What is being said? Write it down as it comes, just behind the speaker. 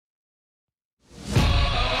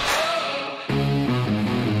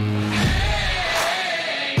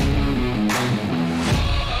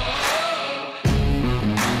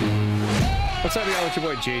What's up, y'all? It's your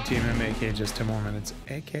boy JTMM, aka Just 10 More Minutes,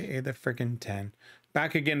 aka the Freakin 10.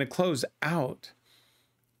 Back again to close out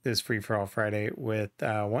this Free for All Friday with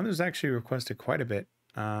one that was actually requested quite a bit.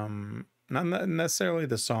 Not necessarily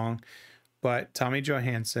the song, but Tommy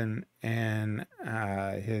Johansson and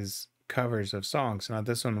his covers of songs. Now,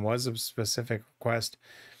 this one was a specific request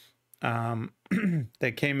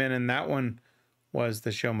that came in, and that one was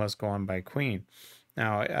The Show Must Go On by Queen.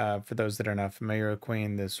 Now, for those that are not familiar with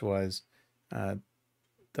Queen, this was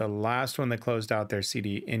the last one that closed out their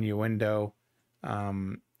CD, Innuendo,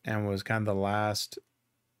 and was kind of the last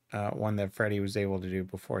one that Freddie was able to do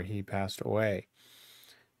before he passed away.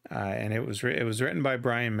 And it was written by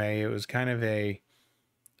Brian May. It was kind of a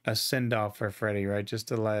send-off for Freddie, right? Just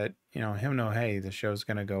to let him know, hey, the show's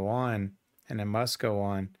going to go on, and it must go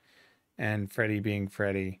on. And Freddie being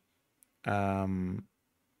Freddie,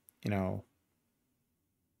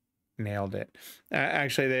 nailed it.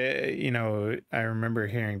 Actually, I remember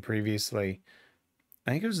hearing previously,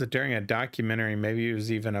 I think it was during a documentary, maybe it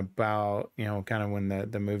was even about, kind of when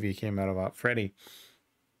the movie came out about Freddie,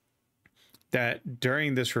 that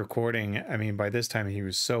during this recording, I mean, by this time he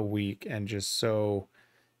was so weak and just so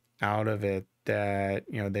out of it that,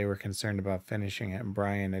 they were concerned about finishing it. And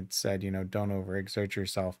Brian had said, don't overexert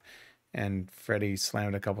yourself. And Freddie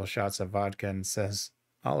slammed a couple shots of vodka and says,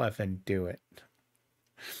 I'll effing do it.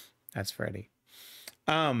 That's Freddie.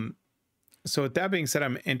 So with that being said,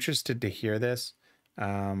 I'm interested to hear this.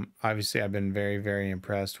 Obviously, I've been very, very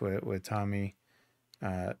impressed with Tommy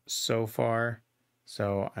so far.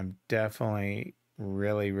 So I'm definitely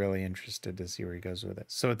really, really interested to see where he goes with it.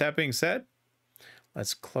 So with that being said,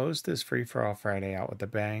 let's close this Free for All Friday out with a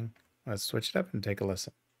bang. Let's switch it up and take a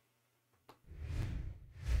listen.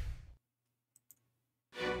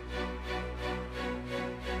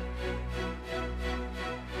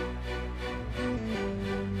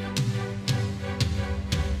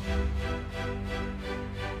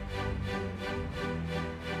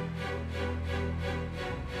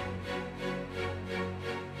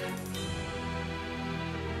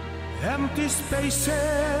 Empty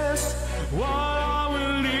spaces, what are we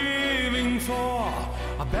living for?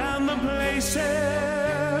 Abandoned places,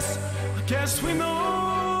 I guess we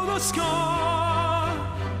know the score.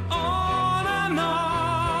 On and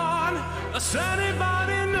on, does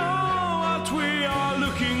anybody know what we are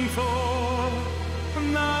looking for?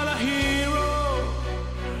 I'm not a hero,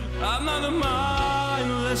 I'm not a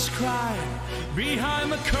mindless crime.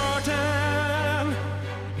 Behind the curtain,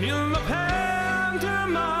 in the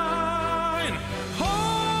pantomime.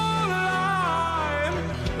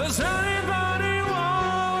 Does anybody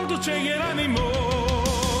want to take it anymore?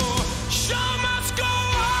 Show must go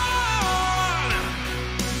on.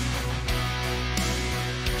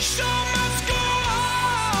 Show must go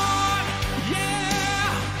on.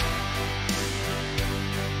 Yeah.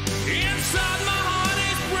 Inside my heart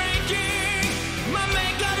is breaking. My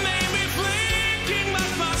makeup may be flinking,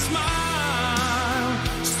 but my smile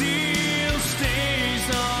still stays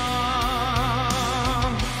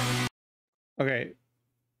on. Okay.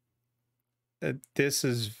 This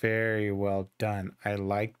is very well done. I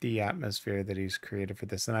like the atmosphere that he's created for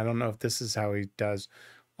this. And I don't know if this is how he does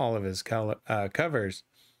all of his covers.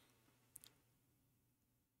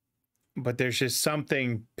 But there's just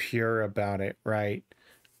something pure about it, right?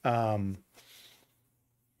 And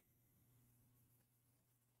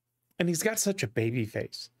he's got such a baby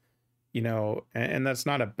face, and that's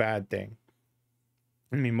not a bad thing.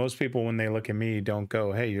 I mean, most people, when they look at me, don't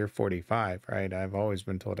go, hey, you're 45, right? I've always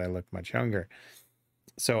been told I look much younger.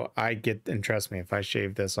 So I get, and trust me, if I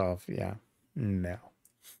shave this off, yeah, no.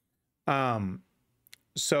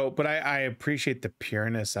 But I appreciate the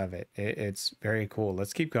pureness of it. It's very cool.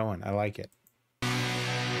 Let's keep going. I like it. Whatever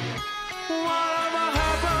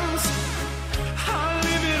happens, I'll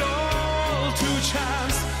leave it all to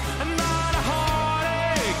chance. And not a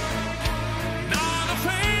heartache, not a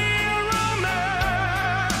fair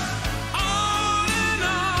romance. On and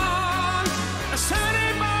on. Does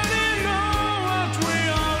anybody know what we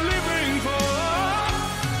are living for?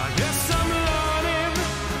 I guess I'm learning.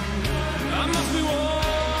 I must be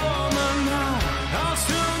warmer now. I'll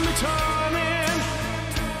soon be turning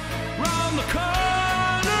round the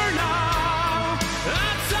corner now.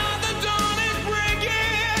 Outside the dawn is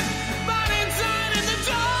breaking, but inside is the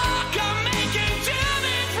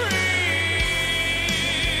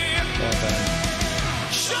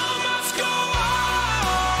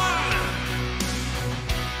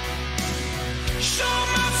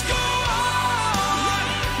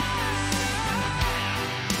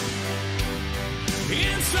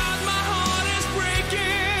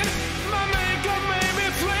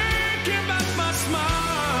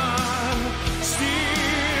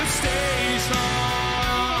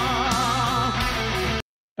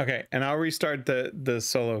Okay, and I'll restart the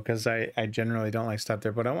solo because I generally don't like to stop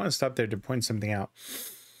there, but I want to stop there to point something out.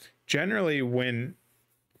 Generally, when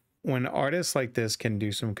artists like this can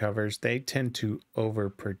do some covers, they tend to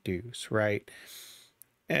overproduce, right?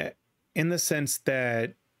 In the sense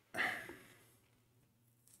that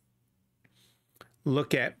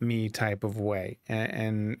look at me type of way,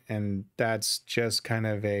 and that's just kind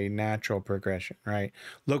of a natural progression, right?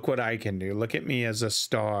 Look what I can do. Look at me as a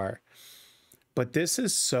star. But this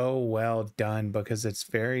is so well done because it's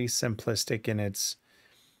very simplistic in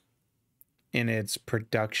its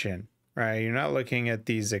production, right? You're not looking at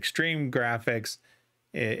these extreme graphics.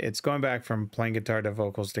 It's going back from playing guitar to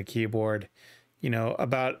vocals to keyboard, you know,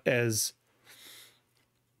 about as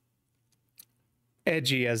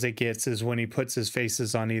edgy as it gets is when he puts his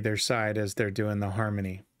faces on either side as they're doing the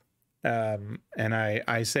harmony. And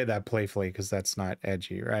I say that playfully because that's not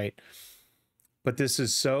edgy, right? But this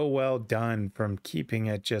is so well done from keeping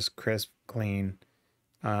it just crisp, clean,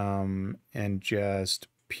 and just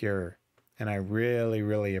pure. And I really,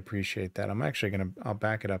 really appreciate that. I'm actually I'll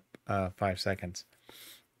back it up 5 seconds.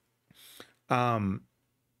 Yeah,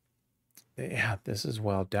 this is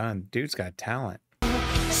well done. Dude's got talent.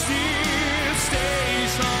 Still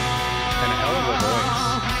stays on. And a hell of a voice.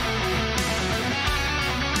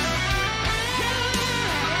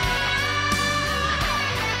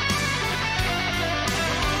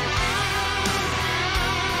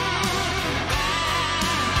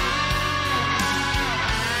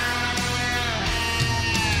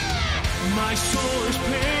 My soul is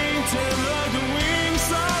painted like the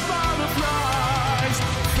wings of butterflies.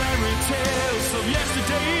 Fairy tales of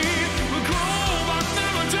yesterday will grow but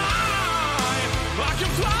never die. I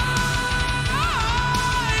can fly,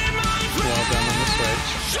 my friend. Well done on the switch.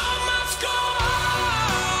 Show must go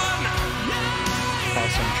on. Yeah.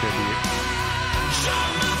 Awesome tribute. Show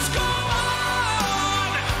must go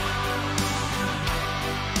on.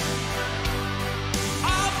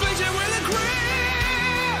 I'll face it with a grin.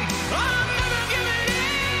 I'm never giving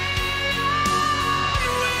in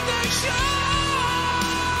with the show.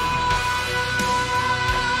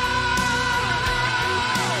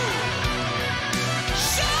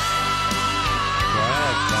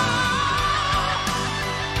 Well done.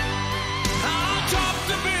 I'll top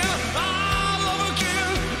the bill, I'll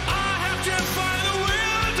overkill. I have to find the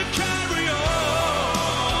will to carry on.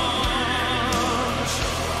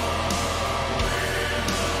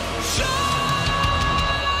 Show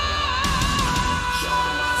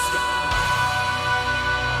must go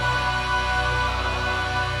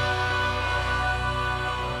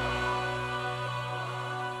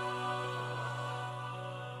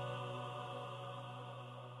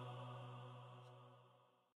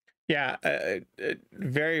Yeah,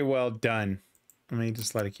 very well done. Let me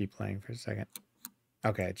just let it keep playing for a second.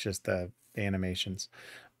 Okay, it's just the animations.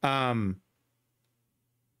 You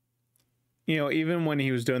know, even when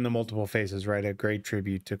he was doing the multiple faces, right? A great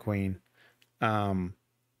tribute to Queen. It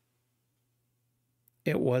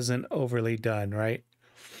wasn't overly done, right?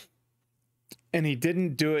 And he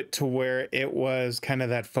didn't do it to where it was kind of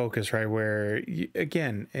that focus, right? Where,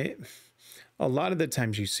 again, a lot of the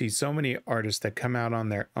times you see so many artists that come out on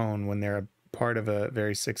their own when they're a part of a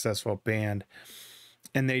very successful band,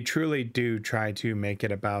 and they truly do try to make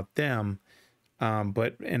it about them,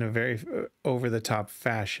 but in a very over-the-top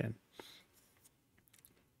fashion.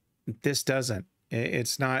 This doesn't.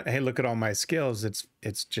 It's not, hey, look at all my skills.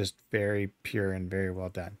 It's just very pure and very well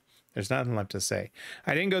done. There's nothing left to say.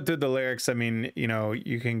 I didn't go through the lyrics. I mean, you know,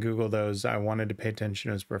 you can Google those. I wanted to pay attention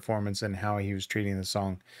to his performance and how he was treating the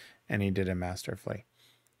song, and he did it masterfully.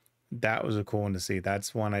 That was a cool one to see.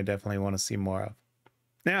 That's one I definitely want to see more of.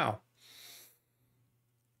 Now,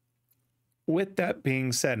 with that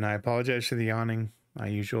being said, and I apologize for the yawning, my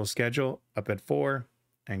usual schedule, up at 4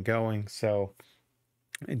 and going, so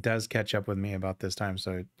it does catch up with me about this time,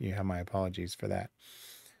 so you have my apologies for that.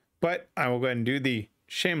 But I will go ahead and do the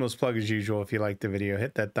shameless plug as usual. If you liked the video,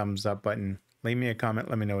 hit that thumbs up button, leave me a comment,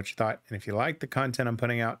 let me know what you thought, and if you like the content I'm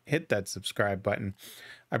putting out, hit that subscribe button.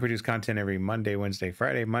 I produce content every Monday, Wednesday,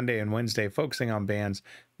 Friday, Monday and Wednesday, focusing on bands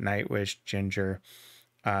Nightwish, Ginger,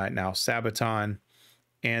 now Sabaton,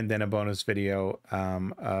 and then a bonus video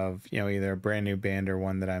of, you know, either a brand new band or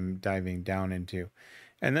one that I'm diving down into.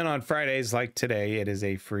 And then on Fridays, like today, it is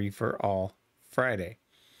a free-for-all Friday,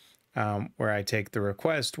 where I take the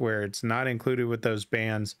request where it's not included with those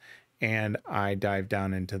bands, and I dive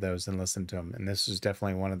down into those and listen to them. And this is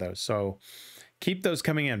definitely one of those. So keep those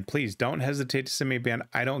coming in. Please don't hesitate to send me a band.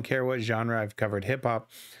 I don't care what genre. I've covered hip-hop.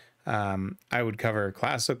 I would cover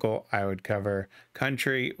classical. I would cover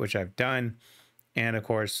country, which I've done. And, of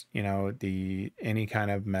course, you know, any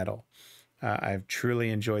kind of metal. I've truly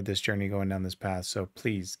enjoyed this journey going down this path. So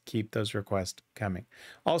please keep those requests coming.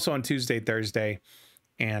 Also on Tuesday, Thursday,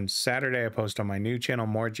 and Saturday, I post on my new channel,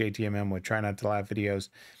 more JTMM with Try Not to Laugh videos.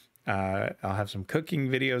 I'll have some cooking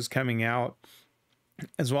videos coming out,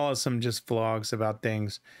 as well as some just vlogs about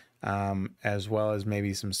things, as well as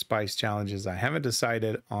maybe some spice challenges. I haven't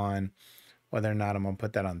decided on whether or not I'm going to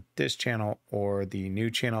put that on this channel or the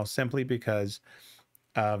new channel, simply because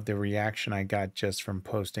of the reaction I got just from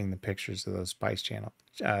posting the pictures of those spice channel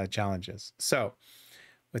challenges. So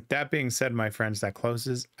with that being said, my friends, that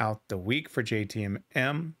closes out the week for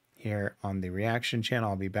JTMM here on the reaction channel.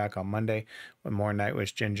 I'll be back on Monday with more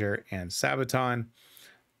Nightwish, Ginger, and Sabaton.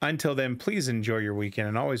 Until then, please enjoy your weekend.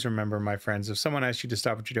 And always remember, my friends, if someone asks you to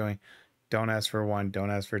stop what you're doing, don't ask for 1,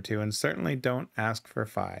 don't ask for 2, and certainly don't ask for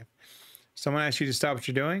 5. If someone asks you to stop what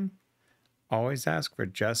you're doing, always ask for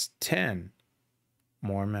just 10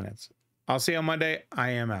 more minutes. I'll see you on Monday.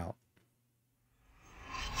 I am out.